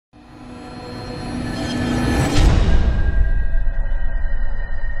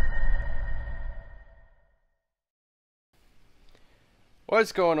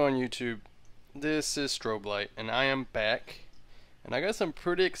What's going on YouTube? This is Strobe Light and I am back, and I got some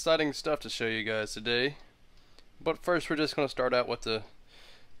pretty exciting stuff to show you guys today. But first we're just going to start out with the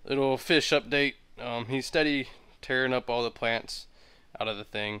little fish update. He's steady tearing up all the plants out of the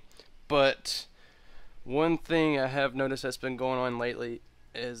thing, but one thing I have noticed that's been going on lately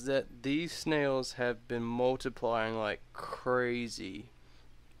is that these snails have been multiplying like crazy,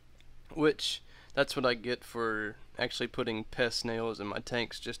 which that's what I get for actually putting pest snails in my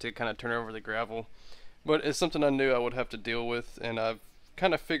tanks, just to kind of turn over the gravel. But it's something I knew I would have to deal with, and I've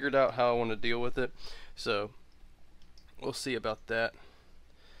kind of figured out how I want to deal with it, so we'll see about that.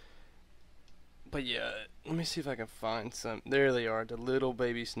 But yeah, let me see if I can find some. There they are, the little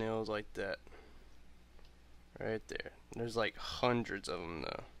baby snails like that right there. There's like hundreds of them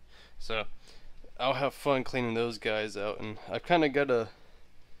though, so I'll have fun cleaning those guys out. And I've kind of got a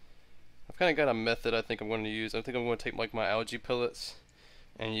method I think I'm going to use. I think I'm going to take like my algae pellets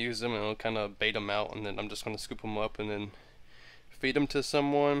and use them, and it'll kind of bait them out, and then I'm just going to scoop them up and then feed them to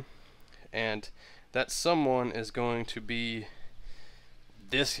someone, and that someone is going to be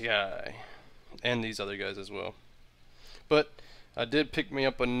this guy and these other guys as well. But I did pick me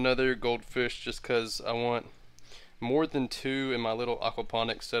up another goldfish just because I want more than two in my little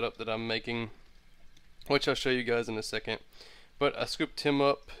aquaponics setup that I'm making, which I'll show you guys in a second. But I scooped him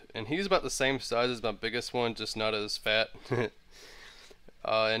up, and he's about the same size as my biggest one, just not as fat.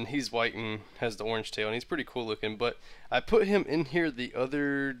 And he's white and has the orange tail, and he's pretty cool looking. But I put him in here the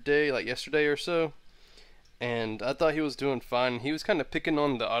other day, like yesterday or so, and I thought he was doing fine. He was kind of picking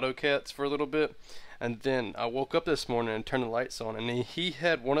on the autocats for a little bit, and then I woke up this morning and turned the lights on, and he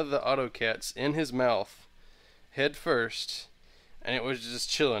had one of the autocats in his mouth, head first, and it was just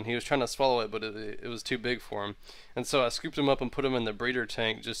chilling. He was trying to swallow it, but it was too big for him. And so I scooped him up and put him in the breeder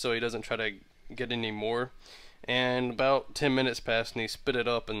tank just so he doesn't try to get any more. And about 10 minutes passed and he spit it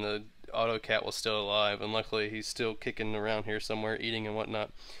up, and the autocat was still alive. And luckily he's still kicking around here somewhere, eating and whatnot.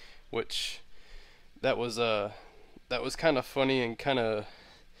 Which that was kind of funny and kind of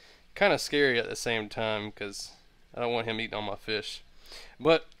scary at the same time, because I don't want him eating all my fish.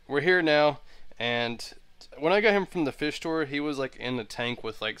 But we're here now, and when I got him from the fish store, he was like in the tank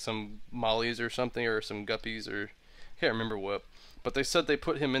with like some mollies or something, or some guppies, or I can't remember what. But they said they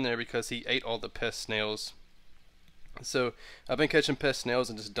put him in there because he ate all the pest snails. So I've been catching pest snails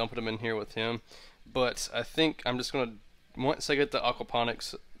and just dumping them in here with him. But I think I'm just gonna, once I get the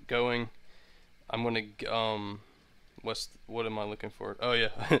aquaponics going, I'm gonna what am I looking for? Oh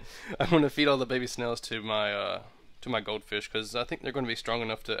yeah, I'm gonna feed all the baby snails to my goldfish, because I think they're gonna be strong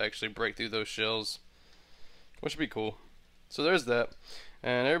enough to actually break through those shells, which would be cool. So there's that,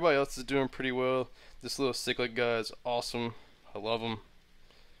 and everybody else is doing pretty well. This little cichlid guy is awesome. I love him.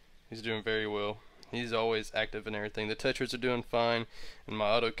 He's doing very well. He's always active and everything. The tetras are doing fine, and my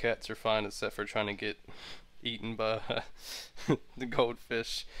autocats are fine, except for trying to get eaten by the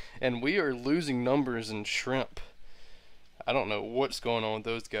goldfish. And we are losing numbers in shrimp. I don't know what's going on with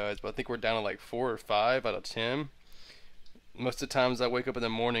those guys, but I think we're down to like 4 or 5 out of 10. Most of the times I wake up in the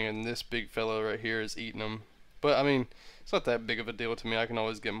morning and this big fellow right here is eating them. But I mean, it's not that big of a deal to me. I can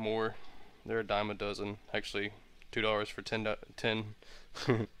always get more. They're a dime a dozen. Actually, $2 for 10.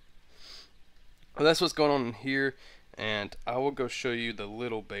 Well, that's what's going on in here, and I will go show you the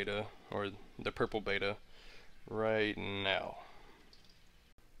little beta, or the purple beta, right now.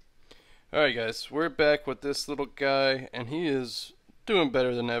 Alright guys, we're back with this little guy, and he is doing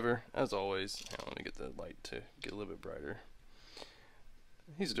better than ever, as always. Now, let me get the light to get a little bit brighter.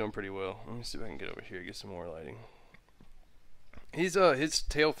 He's doing pretty well. Let me see if I can get over here and get some more lighting. He's his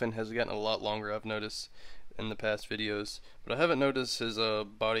tail fin has gotten a lot longer, I've noticed in the past videos, but I haven't noticed his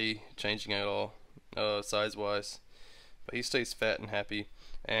body changing at all, size wise. But he stays fat and happy,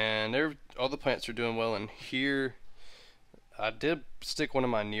 and all the plants are doing well in here. I did stick one of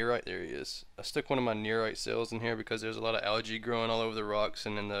my nearite, there he is. I stuck one of my nearite cells in here because there's a lot of algae growing all over the rocks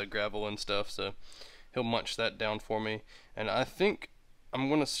and in the gravel and stuff, so he'll munch that down for me. And I think I'm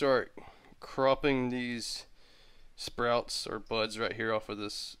gonna start cropping these sprouts or buds right here off of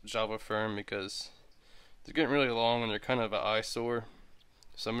this Java fern, because they're getting really long and they're kind of an eyesore.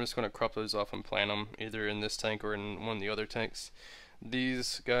 So I'm just gonna crop those off and plant them either in this tank or in one of the other tanks.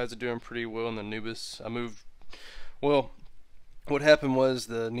 These guys are doing pretty well in the Nubus. What happened was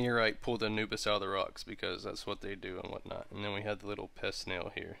the nearite pulled the Nubus out of the rocks, because that's what they do and whatnot. And then we had the little pest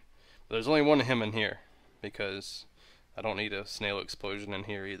snail here. But there's only one of him in here, because I don't need a snail explosion in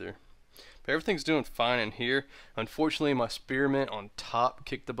here either. But everything's doing fine in here. Unfortunately, my spearmint on top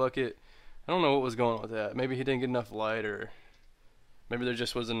kicked the bucket. I don't know what was going on with that. Maybe he didn't get enough light, or maybe there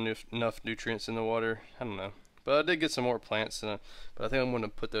just wasn't enough nutrients in the water. I don't know. But I did get some more plants, but I think I'm going to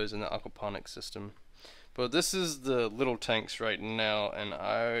put those in the aquaponics system. But this is the little tanks right now, and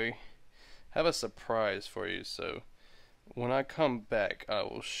I have a surprise for you. So when I come back, I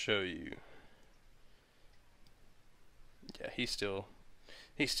will show you. Yeah, he's still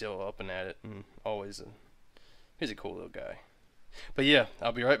up and at it, and he's a cool little guy. But yeah,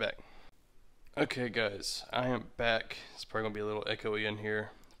 I'll be right back. Okay guys, I am back. It's probably gonna be a little echoey in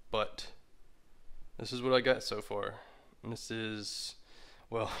here, but this is what I got so far. And this is,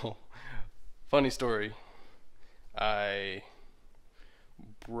 well, funny story. I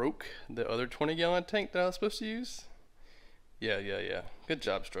broke the other 20-gallon tank that I was supposed to use. Yeah. Good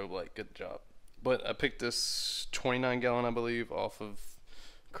job, Strobe Light. Good job. But I picked this 29-gallon, I believe, off of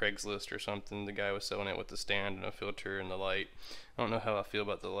Craigslist or something. The guy was selling it with the stand and a filter and the light. I don't know how I feel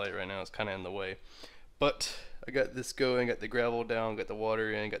about the light right now. It's kind of in the way. But I got this going, got the gravel down, got the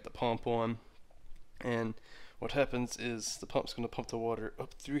water in, got the pump on. And what happens is the pump's going to pump the water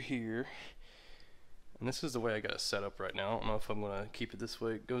up through here. And this is the way I got it set up right now. I don't know if I'm going to keep it this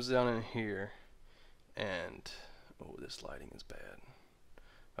way. It goes down in here. And, oh, this lighting is bad.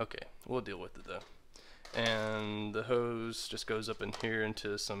 Okay, we'll deal with it though. And the hose just goes up in here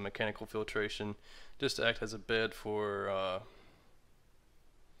into some mechanical filtration, just to act as a bed for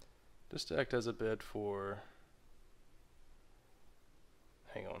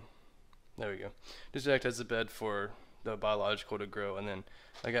hang on, there we go, just to act as a bed for the biological to grow. And then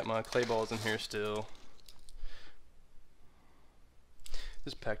I got my clay balls in here still.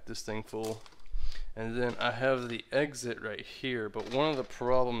 Just pack this thing full. And then I have the exit right here, but one of the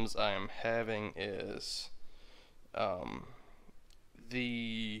problems I am having is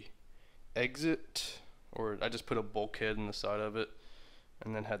the exit, or I just put a bulkhead in the side of it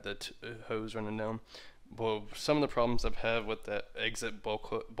and then had the hose running down. Well, some of the problems I've had with that exit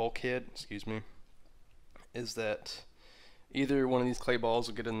bulkhead, excuse me, is that either one of these clay balls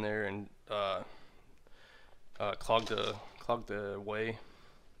will get in there and clog the way,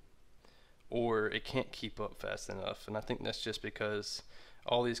 or it can't keep up fast enough. And I think that's just because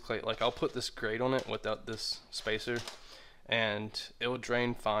all these clay, like I'll put this grate on it without this spacer, and it'll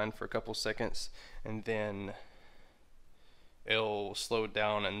drain fine for a couple seconds, and then it'll slow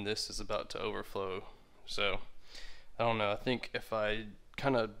down, and this is about to overflow. So I don't know, I think if I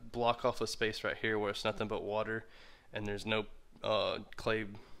kind of block off a space right here where it's nothing but water and there's no clay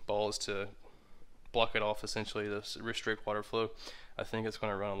balls to block it off, essentially to restrict water flow, I think it's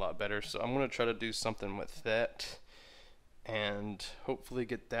going to run a lot better. So I'm going to try to do something with that and hopefully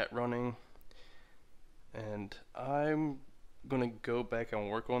get that running, and I'm going to go back and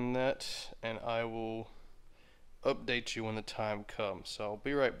work on that, and I will update you when the time comes. So I'll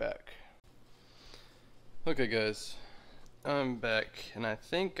be right back. Okay guys, I'm back, and I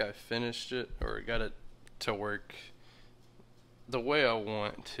think I finished it, or got it to work the way I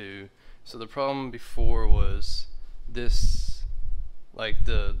want to. So the problem before was this, like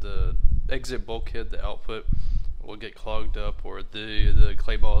the exit bulkhead, the output will get clogged up, or the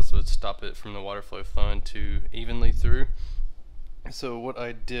clay balls would stop it from the water flow flowing too evenly through. So what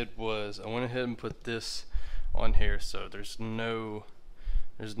I did was I went ahead and put this on here, so there's no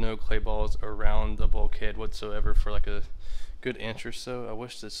clay balls around the bulkhead whatsoever for like a good inch or so. I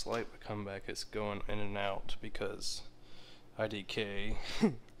wish this light would come back. It's going in and out because IDK.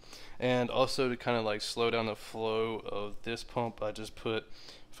 And also to kind of like slow down the flow of this pump, I just put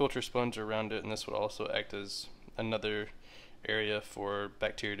filter sponge around it, and this would also act as another area for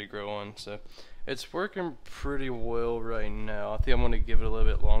bacteria to grow on. So it's working pretty well right now. I think I'm going to give it a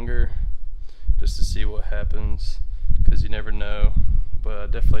little bit longer just to see what happens, because you never know. But I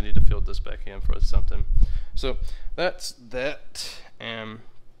definitely need to fill this back in for something. So that's that. And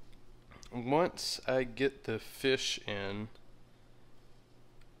once I get the fish in,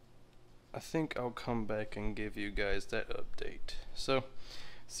 I think I'll come back and give you guys that update. So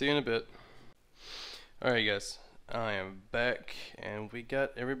see you in a bit. Alright guys, I am back, and we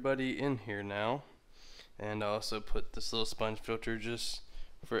got everybody in here now. And I also put this little sponge filter just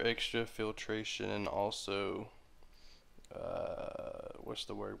for extra filtration, and also what's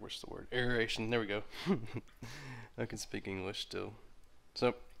the word, aeration. There we go. I can speak English still.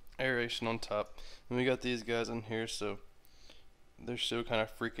 So aeration on top, and we got these guys in here, so they're still kind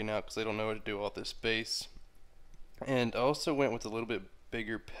of freaking out because they don't know what to do with all this space. And I also went with a little bit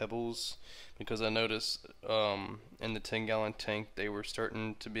bigger pebbles because I noticed in the 10-gallon tank they were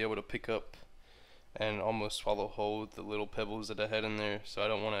starting to be able to pick up and almost swallow whole the little pebbles that I had in there, so I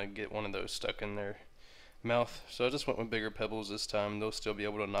don't want to get one of those stuck in their mouth. So I just went with bigger pebbles this time. They'll still be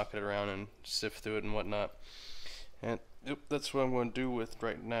able to knock it around and sift through it and whatnot. And yep, that's what I'm going to do with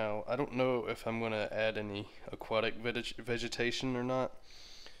right now. I don't know if I'm going to add any aquatic vegetation or not,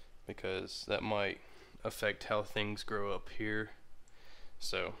 because that might affect how things grow up here.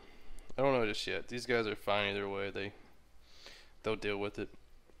 So I don't know just yet. These guys are fine either way. They'll deal with it.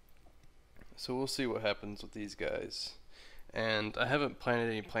 So we'll see what happens with these guys. And I haven't planted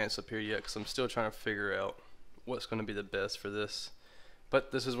any plants up here yet because I'm still trying to figure out what's going to be the best for this.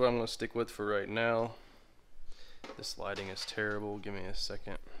 But this is what I'm going to stick with for right now. This lighting is terrible. Give me a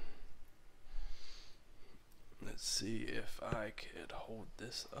second. Let's see if I could hold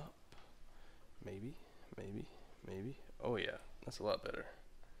this up. Maybe. Oh yeah, that's a lot better.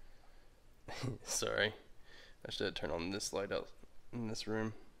 Sorry. I should have turned on this light out in this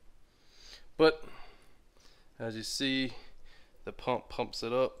room. But as you see, the pump pumps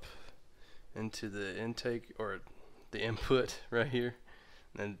it up into the intake, or the input right here,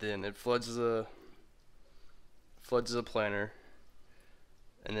 and then it floods the planter,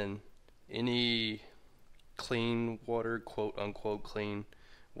 and then any clean water, quote unquote clean,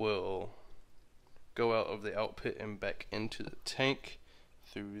 will go out of the output and back into the tank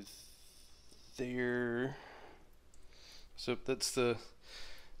through there. So that's the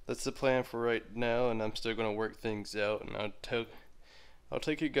plan for right now, and I'm still going to work things out, and I'll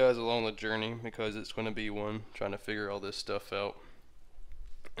take you guys along the journey, because it's going to be one trying to figure all this stuff out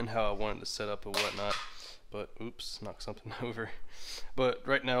and how I want it to set up and whatnot. But oops, knocked something over. But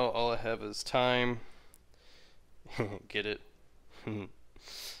right now all I have is time. Get it?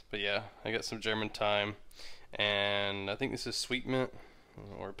 But yeah, I got some German thyme, and I think this is sweet mint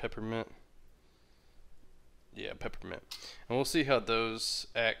or peppermint. Yeah, peppermint. And we'll see how those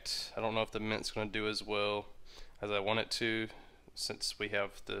act. I don't know if the mint's going to do as well as I want it to, since we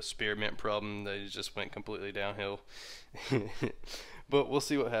have the spearmint problem. They just went completely downhill. But we'll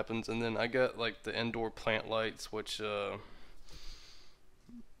see what happens. And then I got like the indoor plant lights, which I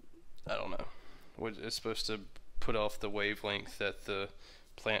don't know, which is supposed to put off the wavelength that the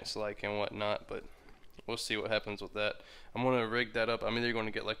plants like and whatnot, but we'll see what happens with that. I'm going to rig that up. I'm either going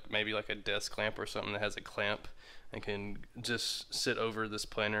to get maybe a desk lamp or something that has a clamp and can just sit over this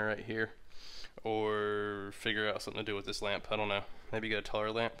planter right here, or figure out something to do with this lamp. I don't know. Maybe get a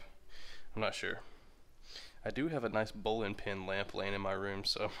taller lamp. I'm not sure. I do have a nice bowling pin lamp laying in my room,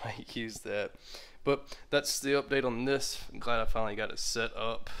 so I might use that. But that's the update on this. I'm glad I finally got it set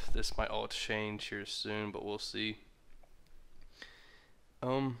up. This might all change here soon, but we'll see.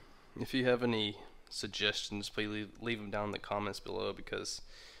 If you have any suggestions, please leave them down in the comments below, because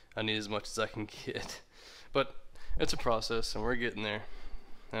I need as much as I can get. But it's a process, and we're getting there.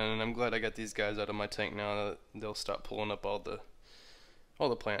 And I'm glad I got these guys out of my tank now, that they'll stop pulling up all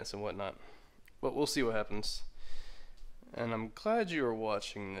the plants and whatnot. But we'll see what happens. And I'm glad you are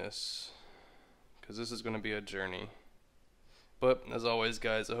watching this, because this is going to be a journey. But as always,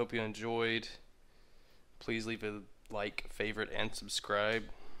 guys, I hope you enjoyed. Please leave a like, favorite, and subscribe.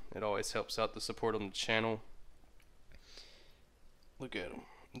 It always helps out the support on the channel. Look at him.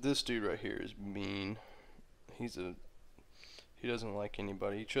 This dude right here is mean. He doesn't like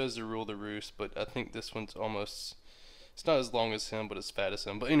anybody. He tries to rule the roost, but I think this one's almost, it's not as long as him, but as fat as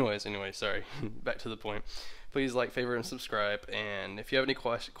him. But anyways, sorry. Back to the point. Please like, favorite, and subscribe. And if you have any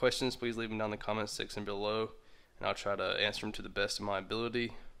questions, please leave them down in the comments section below, and I'll try to answer them to the best of my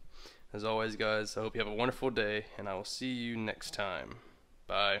ability. As always, guys, I hope you have a wonderful day, and I will see you next time.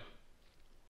 Bye.